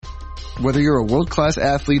Whether you're a world-class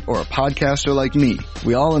athlete or a podcaster like me,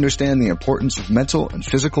 we all understand the importance of mental and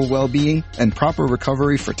physical well-being and proper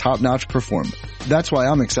recovery for top-notch performance. That's why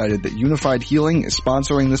I'm excited that Unified Healing is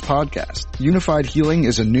sponsoring this podcast. Unified Healing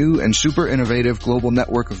is a new and super innovative global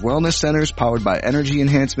network of wellness centers powered by Energy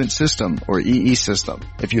Enhancement System, or EE System.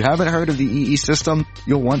 If you haven't heard of the EE System,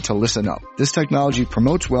 you'll want to listen up. This technology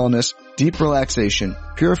promotes wellness, deep relaxation,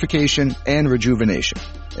 purification, and rejuvenation.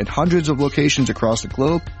 In hundreds of locations across the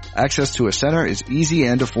globe, access to a center is easy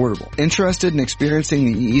and affordable. Interested in experiencing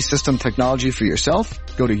the EE System technology for yourself?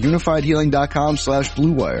 Go to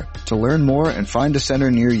unifiedhealing.com/bluewire to learn more and find a center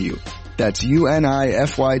near you. That's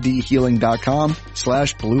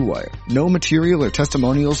unifydhealing.com/bluewire. No material or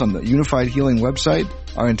testimonials on the Unified Healing website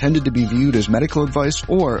are intended to be viewed as medical advice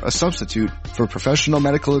or a substitute for professional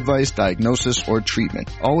medical advice, diagnosis, or treatment.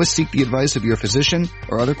 Always seek the advice of your physician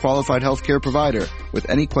or other qualified healthcare provider with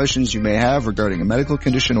any questions you may have regarding a medical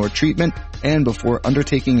condition or treatment and before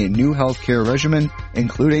undertaking a new healthcare regimen,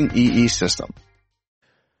 including EE System.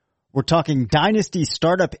 We're talking Dynasty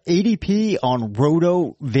Startup ADP on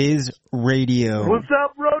RotoViz Radio. What's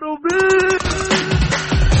up, RotoViz?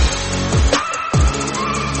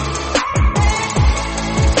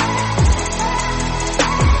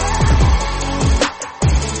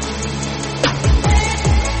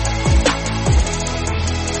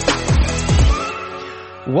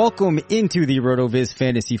 Welcome into the RotoViz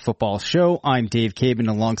Fantasy Football Show. I'm Dave Caban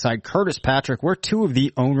alongside Curtis Patrick. We're two of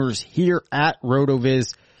the owners here at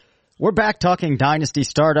RotoViz. We're back talking Dynasty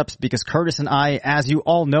startups because Curtis and I, as you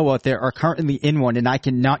all know out there, are currently in one, and I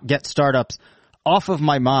cannot get startups off of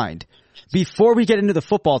my mind. Before we get into the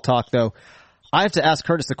football talk, though, I have to ask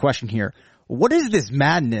Curtis a question here. What is this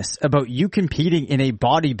madness about you competing in a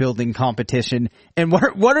bodybuilding competition? And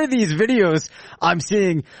what are these videos I'm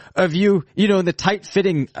seeing of you, in the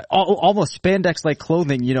tight-fitting, almost spandex-like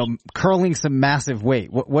clothing, curling some massive weight?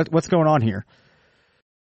 What's going on here?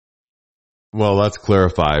 Well, let's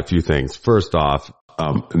clarify a few things. First off,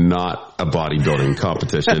 not a bodybuilding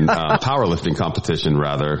competition, powerlifting competition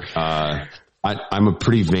rather. I'm a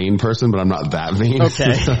pretty vain person, but I'm not that vain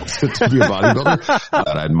to be a bodybuilder.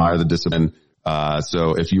 I admire the discipline.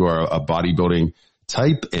 So if you are a bodybuilding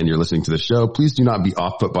type and you're listening to the show, please do not be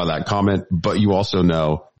off put by that comment. But you also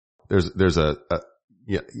know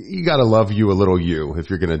you gotta love you a little you if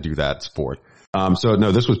you're going to do that sport. So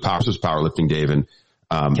no, this was powerlifting, Dave. And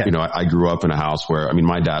I grew up in a house where,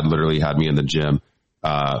 my dad literally had me in the gym,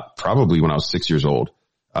 probably when I was 6 years old.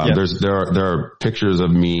 There are pictures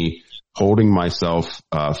of me holding myself,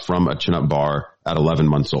 from a chin up bar at 11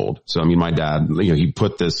 months old. So, my dad, he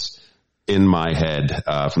put this in my head,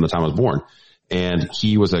 from the time I was born, and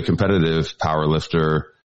he was a competitive power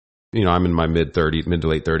lifter. I'm in my mid to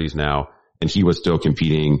late 30s now, and he was still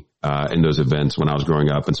competing, in those events when I was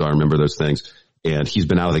growing up. And so I remember those things. And he's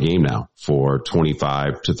been out of the game now for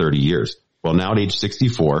 25 to 30 years. Well, now at age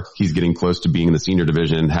 64, he's getting close to being in the senior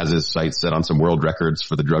division, has his sights set on some world records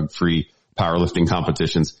for the drug-free powerlifting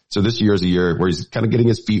competitions. So this year is a year where he's kind of getting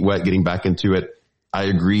his feet wet, getting back into it. I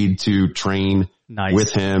agreed to train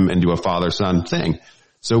with him and do a father-son thing.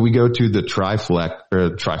 So we go to the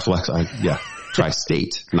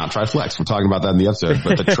Tri-State, not Tri-Flex. We're talking about that in the episode,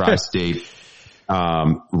 but the Tri-State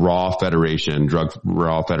Raw Federation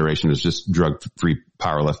is just drug-free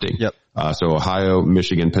powerlifting. Yep. So Ohio,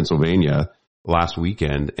 Michigan, Pennsylvania last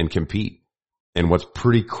weekend and compete. And what's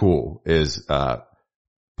pretty cool is,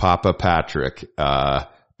 Papa Patrick,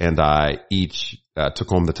 and I each, took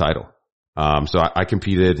home the title. So I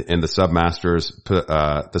competed in the Submasters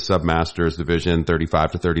division,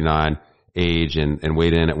 35 to 39 age and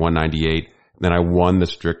weighed in at 198. Then I won the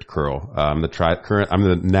strict curl. I'm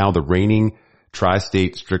now the reigning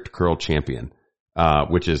Tri-State strict curl champion,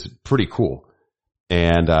 which is pretty cool.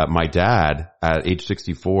 And, my dad at age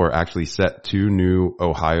 64 actually set 2 new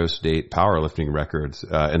Ohio State powerlifting records,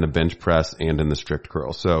 in the bench press and in the strict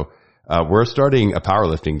curl. So, we're starting a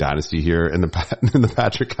powerlifting dynasty here in the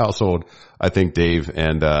Patrick household, I think, Dave.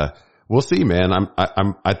 And, we'll see, man.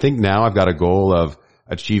 I think now I've got a goal of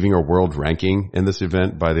achieving a world ranking in this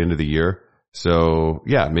event by the end of the year. So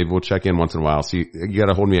yeah, maybe we'll check in once in a while. See, you got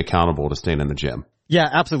to hold me accountable to staying in the gym. Yeah,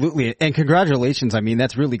 absolutely. And congratulations.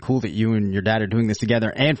 That's really cool that you and your dad are doing this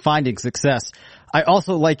together and finding success. I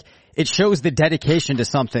also it shows the dedication to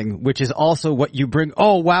something, which is also what you bring.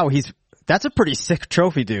 Oh, wow. That's a pretty sick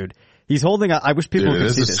trophy, dude. He's holding I wish people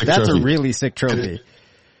could see this. That's a really sick trophy.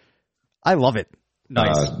 I love it.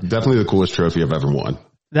 Nice. Definitely the coolest trophy I've ever won.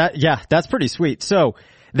 That's pretty sweet. So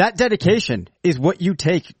that dedication is what you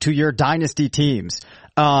take to your dynasty teams.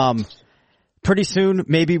 Pretty soon,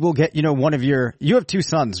 maybe we'll get, one of you have 2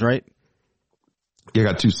 sons, right? Yeah, I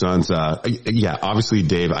got 2 sons. Yeah, obviously,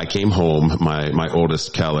 Dave, I came home. My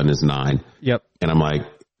oldest, Kellen, is 9. Yep. And I'm like,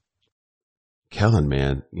 Kellen,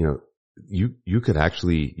 man, you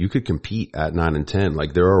could compete at 9 and 10.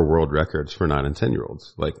 Like, there are world records for 9 and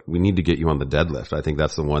 10-year-olds. Like, we need to get you on the deadlift. I think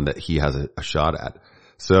that's the one that he has a shot at.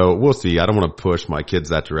 So we'll see. I don't want to push my kids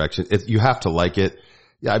that direction. You have to like it.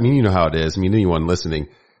 Yeah, I mean, you know how it is. I mean, anyone listening,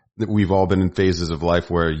 we've all been in phases of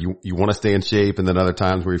life where you want to stay in shape, and then other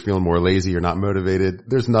times where you're feeling more lazy or not motivated.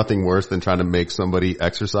 There's nothing worse than trying to make somebody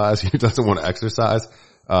exercise who doesn't want to exercise.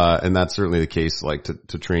 And that's certainly the case, like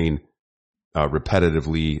to train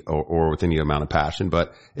repetitively or with any amount of passion.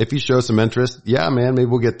 But if you show some interest, yeah, man, maybe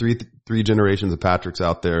we'll get three generations of Patricks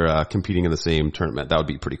out there competing in the same tournament. That would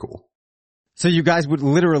be pretty cool. So you guys would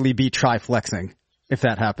literally be tri-flexing if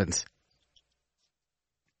that happens.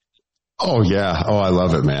 Oh yeah. Oh, I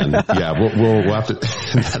love it, man. Yeah. We'll have to,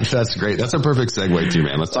 that's great. That's a perfect segue too,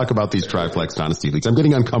 man. Let's talk about these Triflex Dynasty Leagues. I'm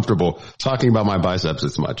getting uncomfortable talking about my biceps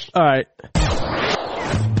this much. All right.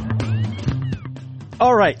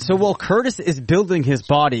 All right. So while Curtis is building his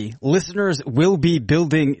body, listeners will be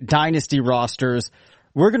building dynasty rosters.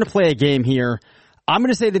 We're going to play a game here. I'm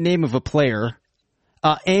going to say the name of a player,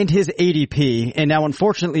 and his ADP. And now,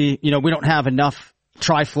 unfortunately, we don't have enough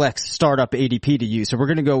Triflex startup ADP to use. So we're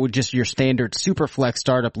going to go with just your standard Superflex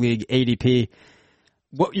startup league ADP.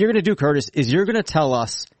 What you're going to do, Curtis, is you're going to tell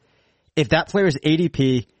us if that player's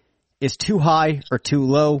ADP is too high or too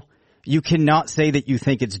low. You cannot say that you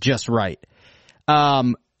think it's just right.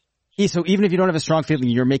 So even if you don't have a strong feeling,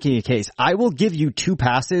 you're making a case. I will give you 2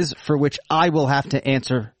 passes for which I will have to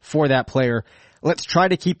answer for that player. Let's try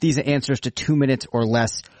to keep these answers to 2 minutes or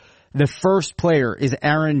less. The first player is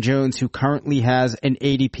Aaron Jones, who currently has an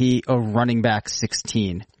ADP of running back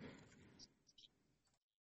 16.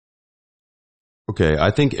 Okay, I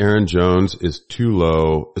think Aaron Jones is too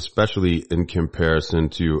low, especially in comparison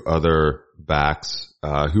to other backs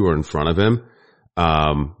who are in front of him.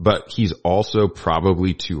 But he's also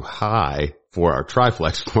probably too high for our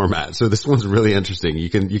Triflex format. So this one's really interesting. You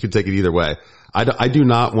can take it either way. I do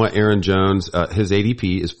not want Aaron Jones. His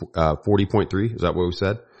ADP is 40.3. Is that what we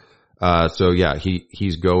said? So yeah,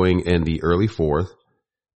 he's going in the early 4th,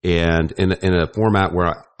 and in a format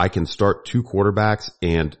where I can start 2 quarterbacks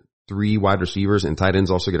and 3 wide receivers, and tight ends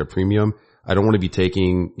also get a premium. I don't want to be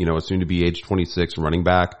taking, a soon to be age 26 running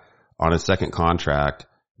back on a second contract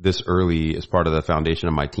this early as part of the foundation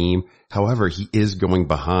of my team. However, he is going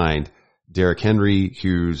behind Derrick Henry,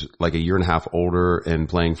 who's like a year and a half older and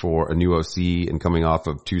playing for a new OC and coming off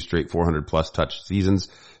of 2 straight 400-plus touch seasons.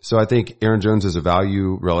 So I think Aaron Jones is a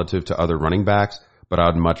value relative to other running backs, but I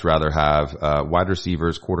would much rather have wide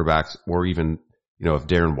receivers, quarterbacks, or even, if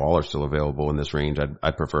Darren Waller's still available in this range,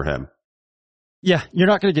 I'd prefer him. Yeah, you're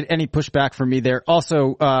not going to get any pushback from me there.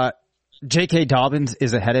 Also, J.K. Dobbins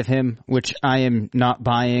is ahead of him, which I am not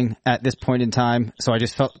buying at this point in time. So I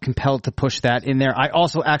just felt compelled to push that in there. I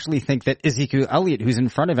also actually think that Ezekiel Elliott, who's in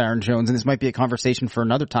front of Aaron Jones, and this might be a conversation for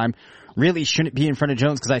another time, really shouldn't be in front of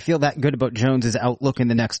Jones because I feel that good about Jones's outlook in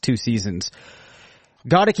the next 2 seasons.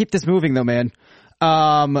 Got to keep this moving though, man.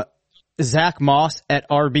 Zach Moss at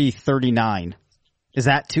RB 39. Is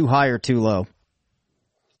that too high or too low?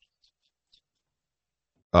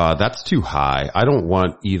 That's too high. I don't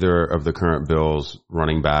want either of the current Bills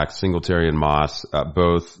running backs, Singletary and Moss,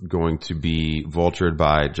 both going to be vultured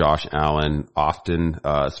by Josh Allen often,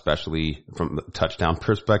 especially from the touchdown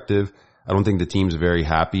perspective. I don't think the team's very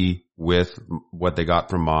happy with what they got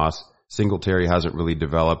from Moss. Singletary hasn't really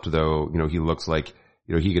developed, though, he looks like,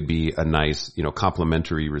 he could be a nice,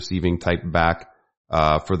 complementary receiving type back,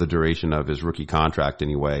 for the duration of his rookie contract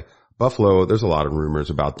anyway. Buffalo, there's a lot of rumors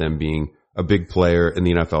about them being a big player in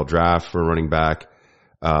the NFL draft for a running back.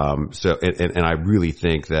 So I really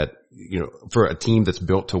think that, for a team that's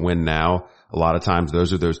built to win now, a lot of times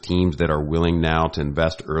those are those teams that are willing now to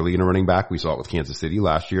invest early in a running back. We saw it with Kansas City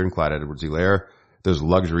last year and Clyde Edwards-Helaire. Those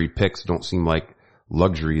luxury picks don't seem like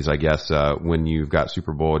luxuries, I guess, when you've got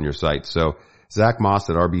Super Bowl in your sights. So Zach Moss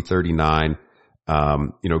at RB 39,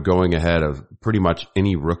 going ahead of pretty much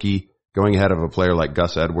any rookie, going ahead of a player like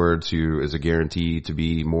Gus Edwards, who is a guarantee to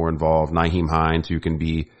be more involved, Nyheim Hines, who can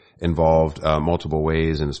be involved multiple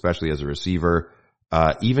ways, and especially as a receiver,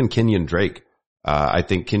 even Kenyon Drake. I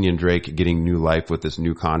think Kenyon Drake getting new life with this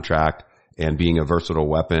new contract and being a versatile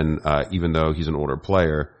weapon, even though he's an older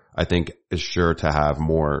player, I think is sure to have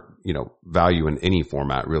more, value in any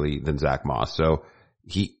format really than Zach Moss. So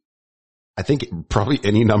I think probably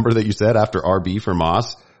any number that you said after RB for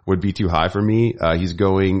Moss would be too high for me. He's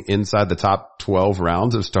going inside the top 12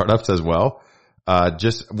 rounds of startups as well.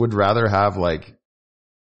 Just would rather have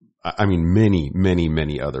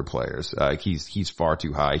many other players. He's far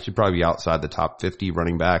too high. He should probably be outside the top 50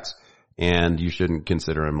 running backs, and you shouldn't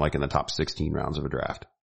consider him like in the top 16 rounds of a draft.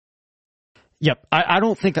 Yep. I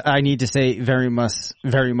don't think I need to say very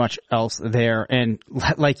much else there. And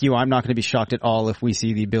like you, I'm not going to be shocked at all if we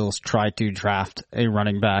see the Bills try to draft a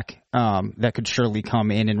running back, that could surely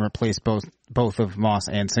come in and replace both of Moss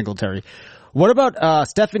and Singletary. What about,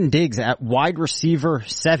 Stefon Diggs at wide receiver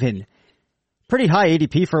 7? Pretty high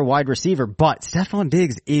ADP for a wide receiver, but Stefon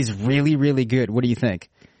Diggs is really, really good. What do you think?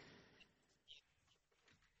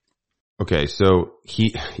 Okay, so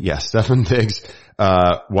Stefon Diggs,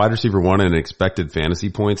 wide receiver 1 in expected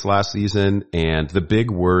fantasy points last season, and the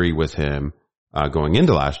big worry with him going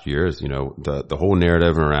into last year is, the whole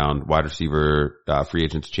narrative around wide receiver free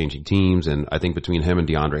agents changing teams, and I think between him and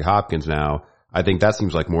DeAndre Hopkins now, I think that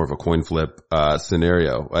seems like more of a coin flip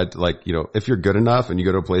scenario. If you're good enough and you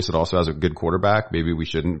go to a place that also has a good quarterback, maybe we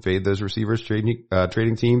shouldn't fade those receivers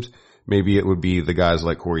trading teams. Maybe it would be the guys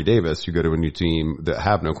like Corey Davis who go to a new team that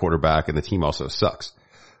have no quarterback and the team also sucks.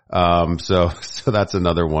 So that's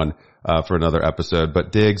another one, for another episode.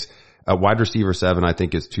 But Diggs, wide receiver 7, I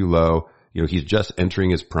think is too low. He's just entering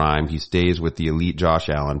his prime. He stays with the elite Josh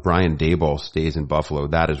Allen. Brian Daboll stays in Buffalo.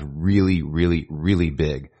 That is really, really, really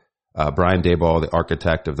big. Brian Daboll, the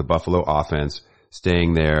architect of the Buffalo offense,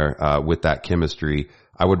 staying there, with that chemistry.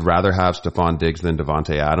 I would rather have Stefon Diggs than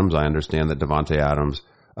Davante Adams. I understand that Davante Adams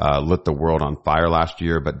lit the world on fire last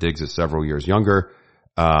year, but Diggs is several years younger.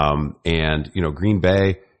 Green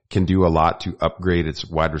Bay can do a lot to upgrade its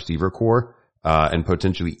wide receiver core, and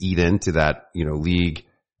potentially eat into that, league,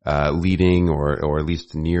 leading or at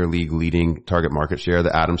least near league leading target market share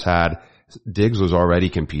that Adams had. Diggs was already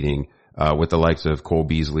competing, with the likes of Cole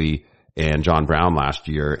Beasley and John Brown last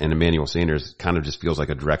year, and Emmanuel Sanders kind of just feels like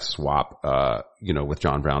a direct swap, with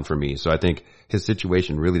John Brown for me. So I think his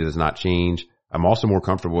situation really does not change. I'm also more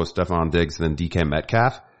comfortable with Stefon Diggs than DK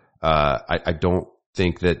Metcalf. I don't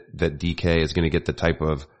think that DK is going to get the type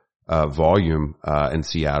of volume in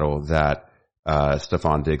Seattle that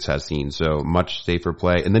Stefon Diggs has seen. So much safer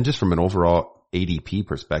play. And then just from an overall ADP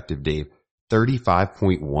perspective, Dave,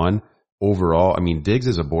 35.1 overall. I mean, Diggs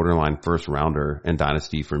is a borderline first rounder in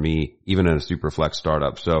Dynasty for me, even in a super flex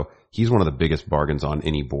startup. So he's one of the biggest bargains on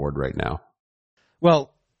any board right now.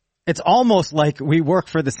 Well, it's almost like we work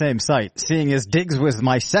for the same site, seeing as Diggs was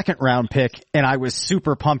my second round pick and I was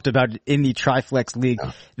super pumped about it in the Triflex league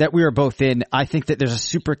that we were both in. I think that there's a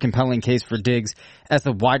super compelling case for Diggs as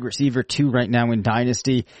the wide receiver 2 right now in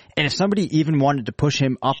Dynasty. And if somebody even wanted to push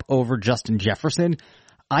him up over Justin Jefferson,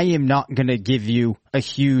 I am not going to give you a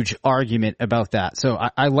huge argument about that. So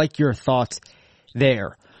I like your thoughts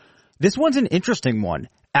there. This one's an interesting one.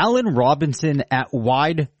 Allen Robinson at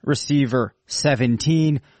wide receiver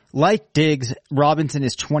 17. Like Diggs, Robinson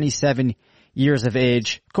is 27 years of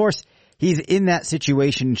age. Of course, he's in that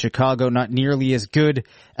situation in Chicago, not nearly as good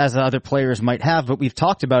as other players might have, but we've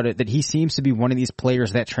talked about it, that he seems to be one of these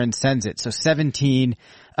players that transcends it. So 17,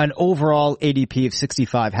 an overall ADP of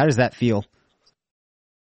 65. How does that feel?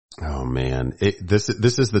 Oh man, this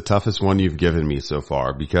is the toughest one you've given me so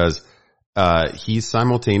far, because he's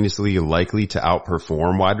simultaneously likely to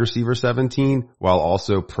outperform wide receiver 17 while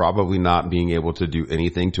also probably not being able to do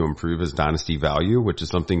anything to improve his dynasty value, which is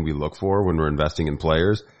something we look for when we're investing in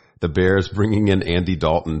players. The Bears bringing in Andy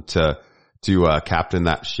Dalton to captain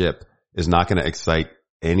that ship is not going to excite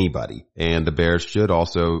anybody. And the Bears should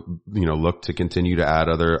also, look to continue to add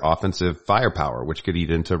other offensive firepower, which could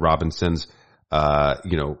eat into Robinson's,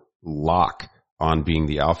 lock on being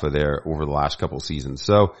the alpha there over the last couple seasons.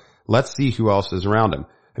 So let's see who else is around him.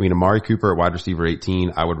 I mean, Amari Cooper at wide receiver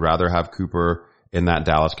 18, I would rather have Cooper in that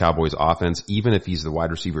Dallas Cowboys offense, even if he's the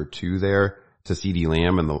wide receiver 2 there to CeeDee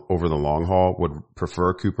Lamb over the long haul, would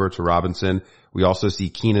prefer Cooper to Robinson. We also see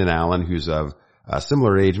Keenan Allen, who's of a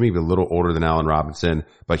similar age, maybe a little older than Allen Robinson,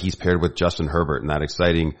 but he's paired with Justin Herbert in that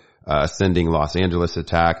exciting, ascending Los Angeles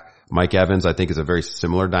attack. Mike Evans, I think, is a very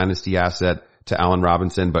similar dynasty asset to Allen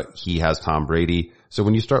Robinson, but he has Tom Brady. So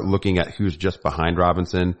when you start looking at who's just behind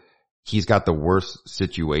Robinson, he's got the worst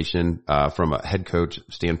situation from a head coach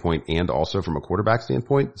standpoint and also from a quarterback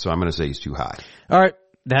standpoint. So I'm going to say he's too high. All right.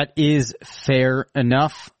 That is fair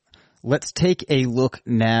enough. Let's take a look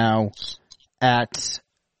now at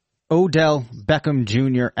Odell Beckham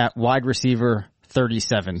Jr. at wide receiver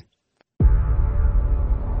 37.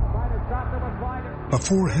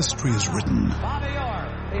 Before history is written,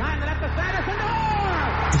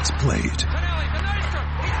 it's played.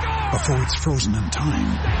 Before it's frozen in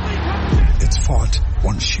time, it's fought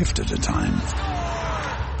one shift at a time.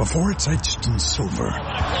 Before it's etched in silver,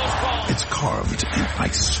 it's carved in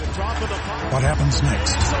ice. What happens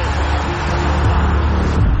next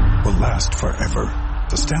will last forever.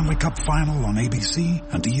 The Stanley Cup Final on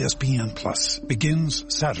ABC and ESPN Plus begins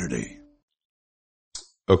Saturday.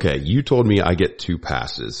 Okay, you told me I get 2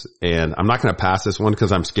 passes, and I'm not going to pass this one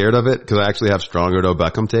because I'm scared of it because I actually have strong Odell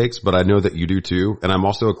Beckham takes, but I know that you do too, and I'm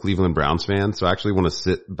also a Cleveland Browns fan, so I actually want to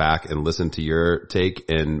sit back and listen to your take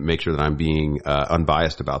and make sure that I'm being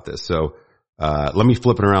unbiased about this. So let me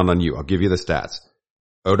flip it around on you. I'll give you the stats.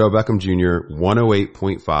 Odell Beckham Jr.,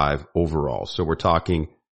 108.5 overall. So we're talking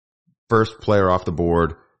first player off the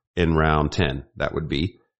board in round 10, that would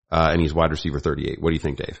be, and he's wide receiver 38. What do you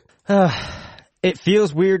think, Dave? It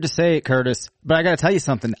feels weird to say it, Curtis, but I gotta tell you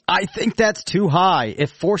something. I think that's too high. If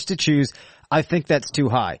forced to choose, I think that's too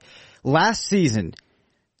high. Last season,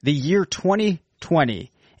 the year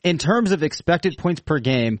 2020, in terms of expected points per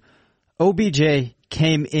game, OBJ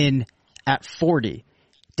came in at 40.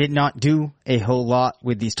 Did not do a whole lot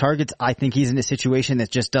with these targets. I think he's in a situation that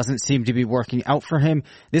just doesn't seem to be working out for him.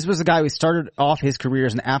 This was a guy who started off his career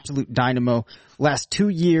as an absolute dynamo. Last 2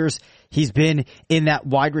 years, he's been in that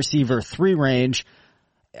wide receiver 3 range.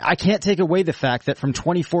 I can't take away the fact that from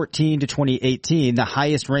 2014 to 2018, the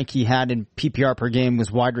highest rank he had in PPR per game was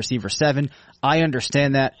wide receiver 7. I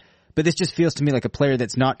understand that, but this just feels to me like a player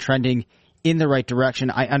that's not trending in the right direction.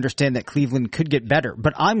 I understand that Cleveland could get better,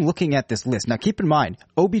 but I'm looking at this list. Now keep in mind,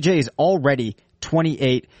 OBJ is already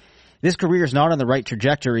 28. This career is not on the right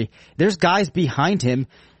trajectory. There's guys behind him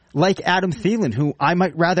like Adam Thielen, who I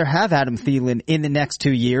might rather have Adam Thielen in the next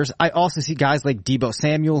 2 years. I also see guys like Deebo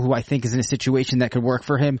Samuel, who I think is in a situation that could work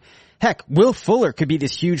for him. Heck, Will Fuller could be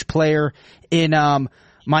this huge player in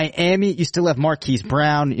Miami. You still have Marquise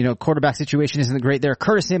Brown. Quarterback situation isn't great there.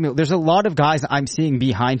 Curtis Samuel. There's a lot of guys that I'm seeing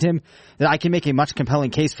behind him that I can make a much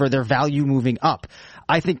compelling case for their value moving up.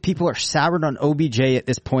 I think people are soured on OBJ at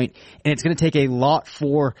this point, and it's going to take a lot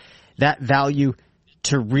for that value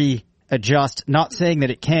to readjust. Not saying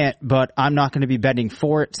that it can't, but I'm not going to be betting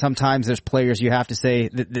for it. Sometimes there's players you have to say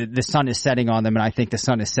that the sun is setting on them, and I think the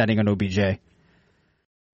sun is setting on OBJ.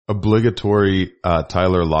 Obligatory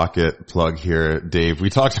Tyler Lockett plug here, Dave. We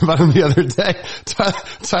talked about him the other day.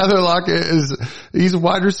 Tyler Lockett he's a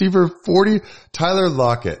wide receiver 40. Tyler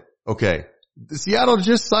Lockett. Okay. Seattle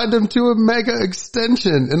just signed him to a mega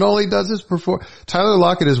extension, and all he does is perform. Tyler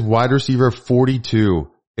Lockett is wide receiver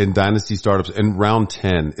 42 in dynasty startups in round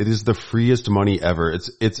 10. It is the freest money ever.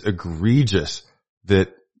 It's egregious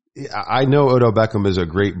that I know Odell Beckham is a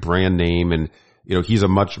great brand name, and he's a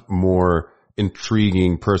much more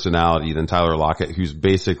intriguing personality than Tyler Lockett, who's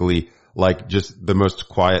basically like just the most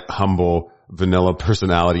quiet, humble, vanilla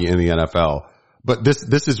personality in the NFL. But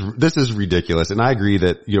this is ridiculous. And I agree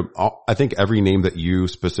that, I think every name that you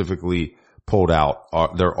specifically pulled out,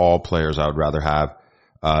 they're all players I would rather have,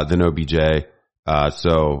 than OBJ.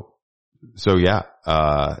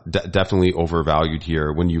 Definitely overvalued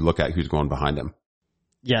here when you look at who's going behind him.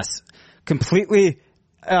 Yes. Completely,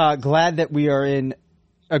 glad that we are in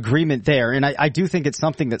agreement there. And I do think it's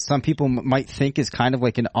something that some people might think is kind of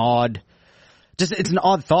like it's an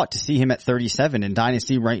odd thought to see him at 37 in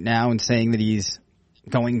Dynasty right now and saying that he's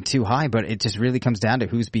going too high, but it just really comes down to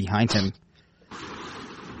who's behind him.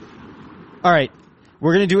 All right.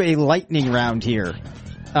 We're going to do a lightning round here.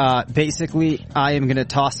 Basically, I am going to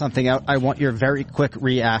toss something out. I want your very quick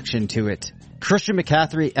reaction to it. Christian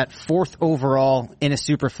McCaffrey at 4th overall in a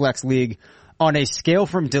Superflex league. On a scale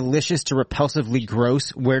from delicious to repulsively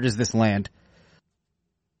gross, where does this land?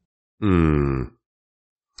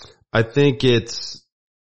 I think it's,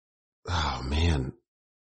 oh man,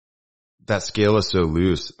 that scale is so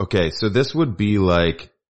loose. Okay. So this would be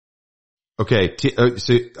like,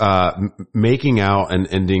 making out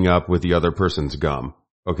and ending up with the other person's gum.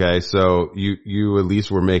 Okay. So you at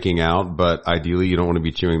least were making out, but ideally you don't want to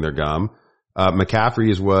be chewing their gum.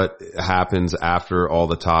 McCaffrey is what happens after all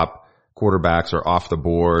the top quarterbacks are off the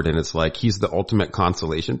board, and it's like he's the ultimate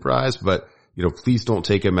consolation prize, but please don't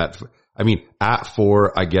take him at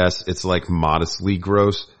 4, I guess it's like modestly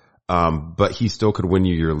gross. But he still could win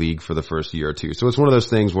you your league for the first year or two. So it's one of those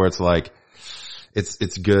things where it's like,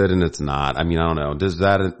 it's good and it's not. I don't know. Does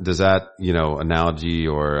that, analogy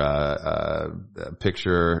or,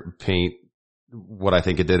 picture paint what I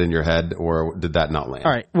think it did in your head, or did that not land?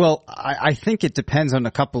 All right. Well, I think it depends on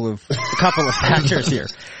a couple of factors here.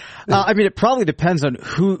 It probably depends on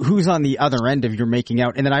who's on the other end of your making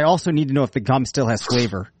out. And then I also need to know if the gum still has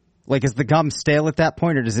flavor. Like, is the gum stale at that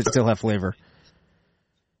point, or does it still have flavor?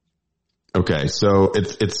 Okay. So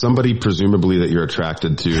it's somebody presumably that you're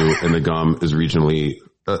attracted to, and the gum is regionally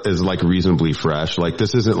like reasonably fresh. Like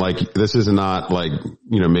this is not like,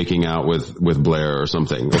 making out with Blair or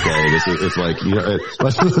something. Okay. It's like,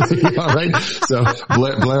 right. So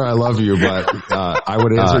Blair, I love you, but,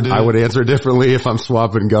 I would answer differently if I'm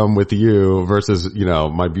swapping gum with you versus,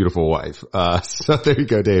 my beautiful wife. So there you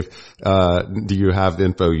go, Dave. Do you have the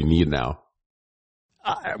info you need now?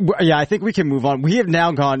 Yeah, I think we can move on. We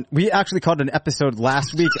actually called an episode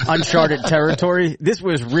last week, Uncharted Territory. This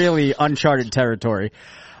was really uncharted territory.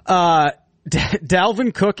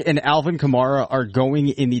 Dalvin Cook and Alvin Kamara are going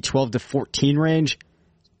in the 12 to 14 range.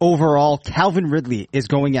 Overall, Calvin Ridley is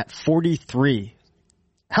going at 43.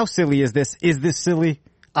 How silly is this? Is this silly?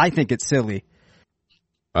 I think it's silly.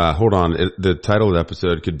 Hold on. The title of the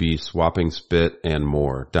episode could be Swapping Spit and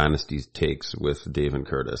More, Dynasty's Takes with Dave and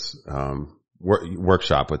Curtis.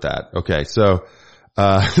 Workshop with that. Okay. So,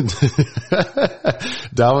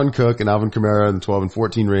 Dalvin Cook and Alvin Kamara in the 12 and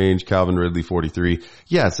 14 range, Calvin Ridley 43.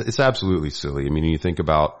 Yes, it's absolutely silly. I mean, you think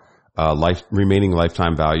about, remaining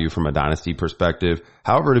lifetime value from a dynasty perspective.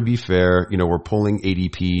 However, to be fair, we're pulling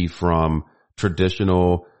ADP from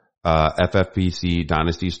traditional, FFPC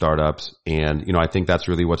dynasty startups. And, I think that's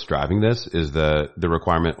really what's driving this is the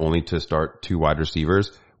requirement only to start 2 wide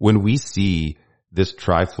receivers. When we see this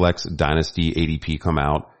Triflex Dynasty ADP come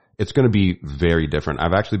out, it's going to be very different.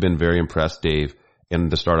 I've actually been very impressed, Dave, in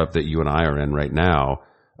the startup that you and I are in right now,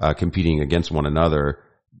 competing against one another.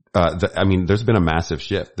 There's been a massive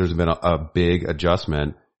shift. There's been a big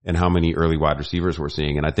adjustment in how many early wide receivers we're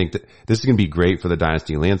seeing. And I think that this is going to be great for the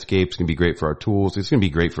Dynasty landscape. It's going to be great for our tools. It's going to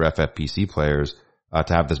be great for FFPC players,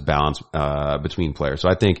 to have this balance, between players. So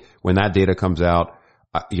I think when that data comes out,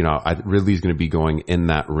 Ridley's going to be going in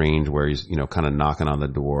that range where he's, kind of knocking on the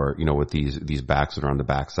door, with these backs that are on the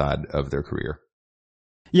backside of their career.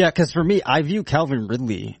 Yeah, because for me, I view Calvin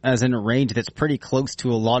Ridley as in a range that's pretty close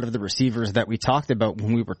to a lot of the receivers that we talked about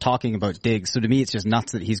when we were talking about Diggs. So to me, it's just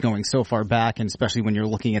nuts that he's going so far back, and especially when you're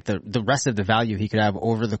looking at the rest of the value he could have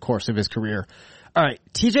over the course of his career. All right,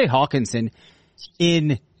 TJ Hawkinson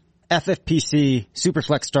in FFPC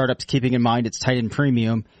Superflex startups, keeping in mind it's tight end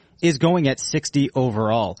premium, is going at 60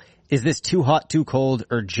 overall. Is this too hot, too cold,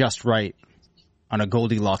 or just right on a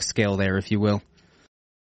Goldilocks scale there, if you will?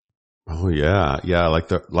 Oh yeah. Yeah. Like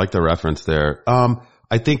the reference there.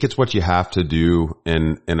 I think it's what you have to do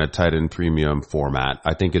in a tight end premium format.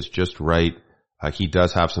 I think it's just right. He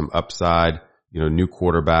does have some upside, new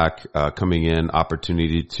quarterback, coming in,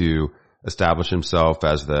 opportunity to establish himself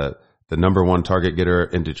as the number one target getter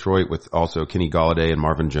in Detroit, with also Kenny Golladay and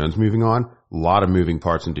Marvin Jones moving on. A lot of moving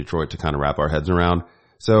parts in Detroit to kind of wrap our heads around.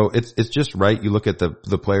 So it's just right. You look at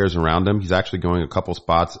the players around him. He's actually going a couple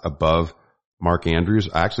spots above Mark Andrews.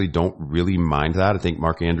 I actually don't really mind that. I think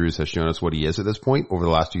Mark Andrews has shown us what he is at this point over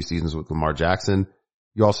the last 2 seasons with Lamar Jackson.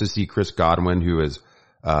 You also see Chris Godwin, who is,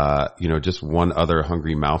 just one other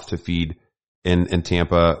hungry mouth to feed in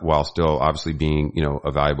Tampa, while still obviously being,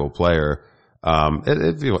 a valuable player.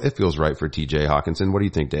 It feels right for TJ Hawkinson. What do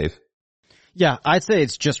you think, Dave? Yeah, I'd say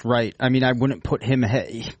it's just right. I mean, I wouldn't put him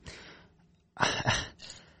ahead.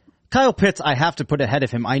 Kyle Pitts, I have to put ahead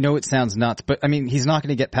of him. I know it sounds nuts, but I mean, he's not going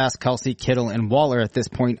to get past Kelsey, Kittle, and Waller at this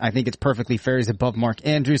point. I think it's perfectly fair. He's above Mark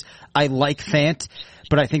Andrews. I like Fant,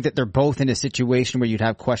 but I think that they're both in a situation where you'd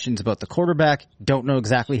have questions about the quarterback. Don't know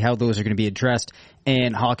exactly how those are going to be addressed.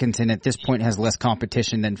 And Hawkinson at this point has less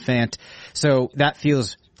competition than Fant. So that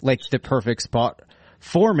feels like the perfect spot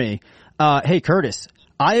for me. Hey, Curtis,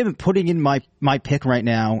 I am putting in my pick right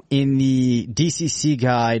now in the DCC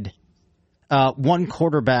guide, one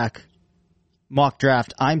quarterback mock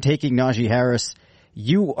draft. I'm taking Najee Harris.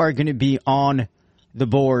 You are going to be on the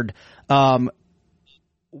board. Want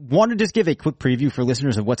to just give a quick preview for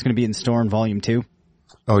listeners of what's going to be in store in Volume 2?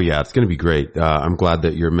 Oh yeah, it's going to be great. I'm glad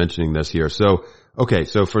that you're mentioning this here. So, okay.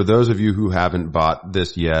 So for those of you who haven't bought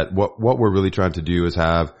this yet, what we're really trying to do is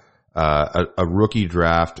have a rookie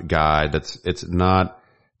draft guide. This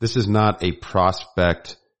is not a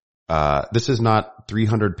prospect. This is not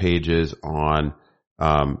 300 pages on,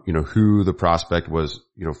 who the prospect was,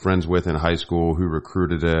 friends with in high school, who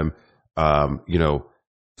recruited him,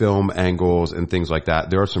 film angles and things like that.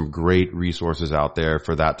 There are some great resources out there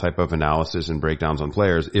for that type of analysis and breakdowns on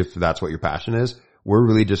players. If that's what your passion is, we're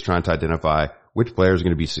really just trying to identify which players are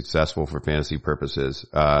going to be successful for fantasy purposes,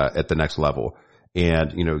 at the next level.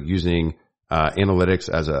 And, using, analytics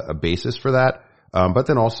as a basis for that. But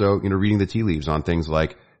then also, reading the tea leaves on things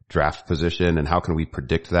like draft position and how can we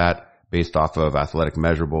predict that based off of athletic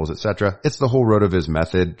measurables, et cetera. It's the whole RotoViz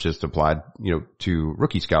method just applied, to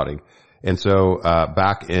rookie scouting. And so,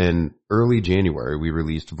 back in early January, we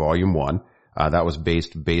released Volume 1. That was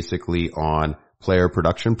based basically on player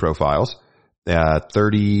production profiles.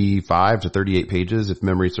 35 to 38 pages, if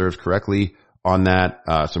memory serves correctly, on that.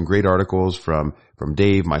 Some great articles from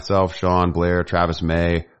Dave, myself, Sean, Blair, Travis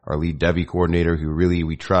May, our lead Devi coordinator, who really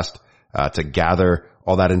we trust to gather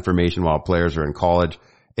all that information while players are in college.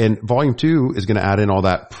 And volume 2 is going to add in all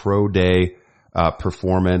that pro day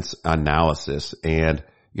performance analysis. And,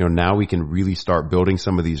 now we can really start building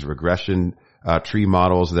some of these regression tree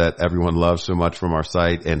models that everyone loves so much from our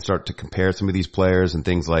site, and start to compare some of these players and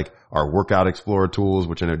things like our Workout Explorer tools,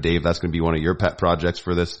 which I know, Dave, that's going to be one of your pet projects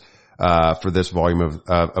for this volume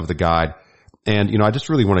of the guide. And, I just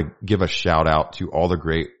really want to give a shout out to all the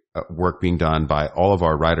great work being done by all of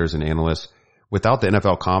our writers and analysts. Without the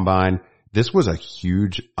NFL Combine, this was a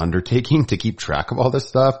huge undertaking to keep track of all this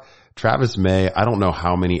stuff. Travis May, I don't know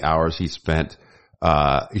how many hours he spent,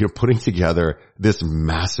 putting together this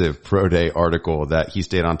massive pro day article that he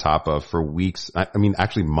stayed on top of for weeks. I mean,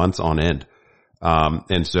 actually months on end.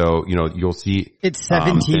 And so, you'll see. It's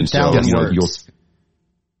 17,000 words.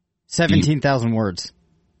 17,000 words.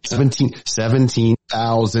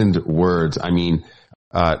 17,000 words. I mean,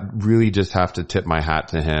 really just have to tip my hat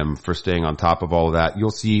to him for staying on top of all of that.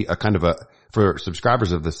 You'll see for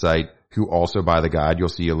subscribers of the site who also buy the guide, you'll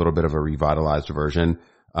see a little bit of a revitalized version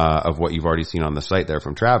of what you've already seen on the site there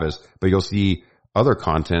from Travis, but you'll see other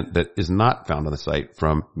content that is not found on the site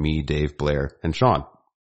from me, Dave, Blair, and Sean.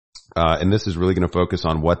 And this is really going to focus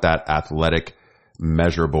on what that athletic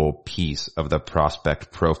measurable piece of the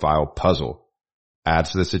prospect profile puzzle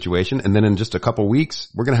adds to the situation. And then in just a couple weeks,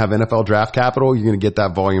 we're going to have NFL Draft Capital. You're going to get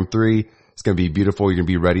that volume 3. It's going to be beautiful. You're going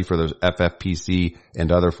to be ready for those FFPC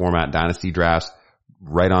and other format dynasty drafts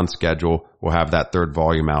right on schedule. We'll have that third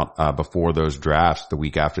volume out before those drafts the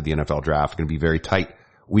week after the NFL draft. It's going to be a very tight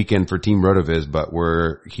weekend for Team RotoViz, but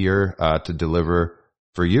we're here to deliver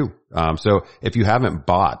for you. So if you haven't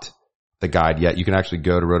bought the guide yet, you can actually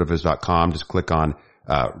go to rotoviz.com. Just click on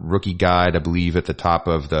rookie guide, I believe, at the top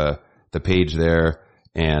of the page there,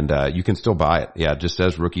 and you can still buy it. Yeah, it just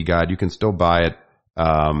says rookie guide. You can still buy it.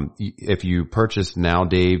 If you purchase now,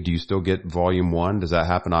 Dave, do you still get volume 1? Does that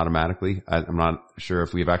happen automatically? I'm not sure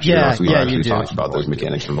if we've actually, talked about those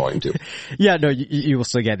mechanics from volume 2. Yeah, no, you will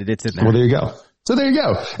still get it. It's in there. Well, there you go. So there you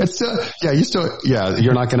go. It's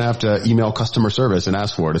you're not going to have to email customer service and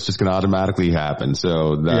ask for it. It's just going to automatically happen.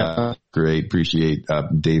 So that's great. Appreciate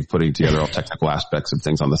Dave putting together all technical aspects of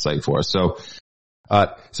things on the site for us. So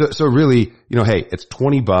really, hey, it's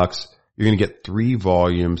 $20. You're going to get 3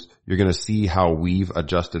 volumes. You're going to see how we've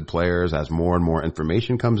adjusted players as more and more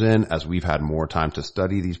information comes in, as we've had more time to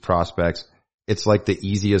study these prospects. It's like the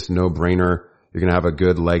easiest no-brainer. You're going to have a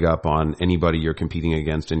good leg up on anybody you're competing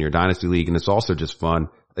against in your dynasty league. And it's also just fun.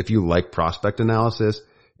 If you like prospect analysis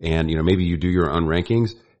and, maybe you do your own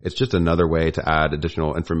rankings, it's just another way to add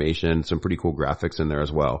additional information, some pretty cool graphics in there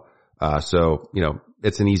as well. So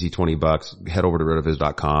it's an easy $20. Head over to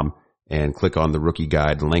rotoviz.com and click on the rookie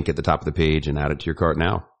guide link at the top of the page and add it to your cart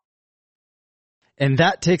now. And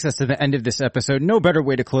that takes us to the end of this episode. No better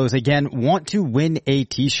way to close. Again, want to win a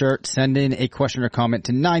t-shirt? Send in a question or comment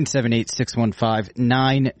to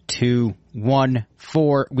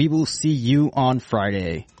 978-615-9214. We will see you on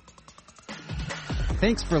Friday.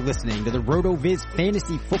 Thanks for listening to the RotoViz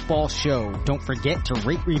Fantasy Football Show. Don't forget to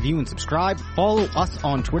rate, review, and subscribe. Follow us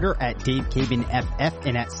on Twitter at DaveCabanFF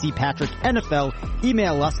and at CPatrickNFL.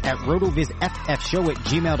 Email us at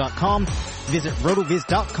rotovizffshow@gmail.com. Visit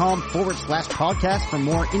rotoviz.com/podcast for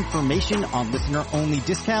more information on listener-only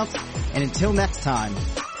discounts. And until next time,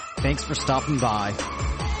 thanks for stopping by.